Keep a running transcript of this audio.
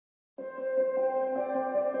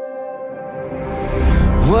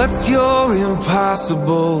What's your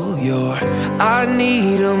impossible? Your I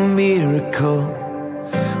need a miracle.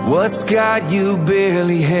 What's got you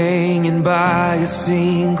barely hanging by a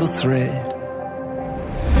single thread?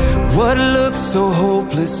 What looks so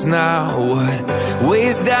hopeless now? What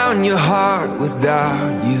weighs down your heart with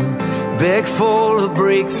doubt? You beg for a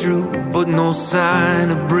breakthrough, but no sign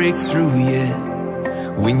of breakthrough yet.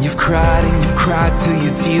 When you've cried and you've cried till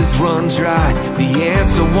your tears run dry, the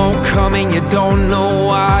answer won't come and you don't know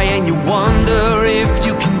why. And you wonder if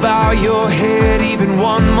you can bow your head even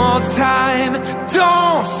one more time.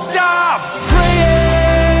 Don't stop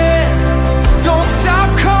praying. Don't stop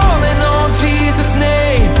calling on Jesus'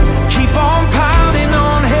 name. Keep on pounding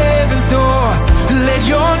on heaven's door. Let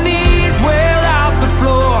your knees wear out the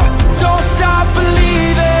floor. Don't stop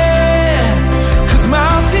believing, 'cause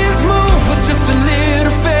mountains move with just a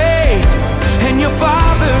little faith. And your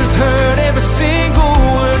Father's heard every single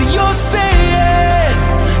word you're saying.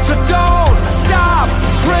 So don't stop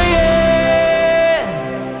praying.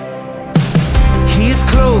 He's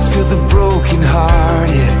close to the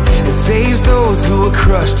brokenhearted and saves those who are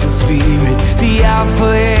crushed in spirit. The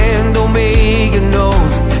Alpha and Omega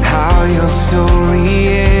knows how your story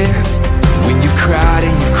ends. When you've cried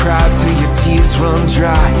and you've cried till your tears run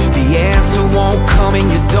dry, the answer won't come and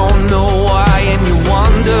you don't know why. And you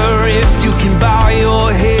wonder if you can bow your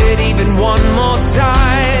head even one more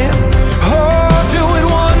time. Oh, do it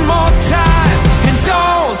one more time. And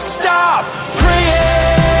don't stop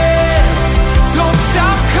praying. Don't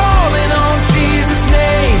stop calling on Jesus'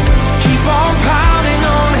 name. Keep on pounding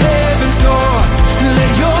on heaven's door.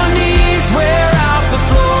 Let your knees wear out the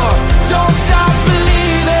floor. Don't stop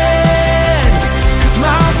believing, 'cause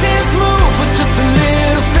mountains move with just a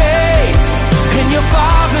little faith. And your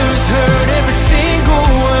Father's heard every single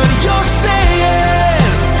word you're saying.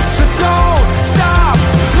 So don't stop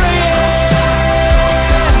praying.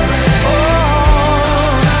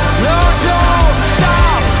 Oh, no, don't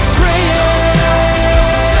stop praying.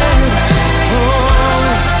 Oh,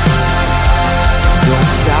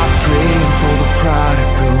 don't stop praying for the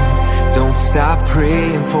prodigal. Don't stop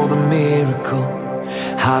praying for the miracle.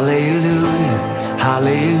 Hallelujah,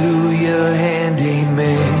 hallelujah, and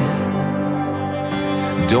amen.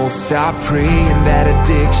 Don't stop praying that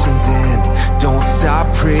addictions end. Don't stop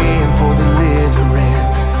praying for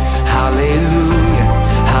deliverance. Hallelujah,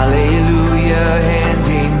 hallelujah.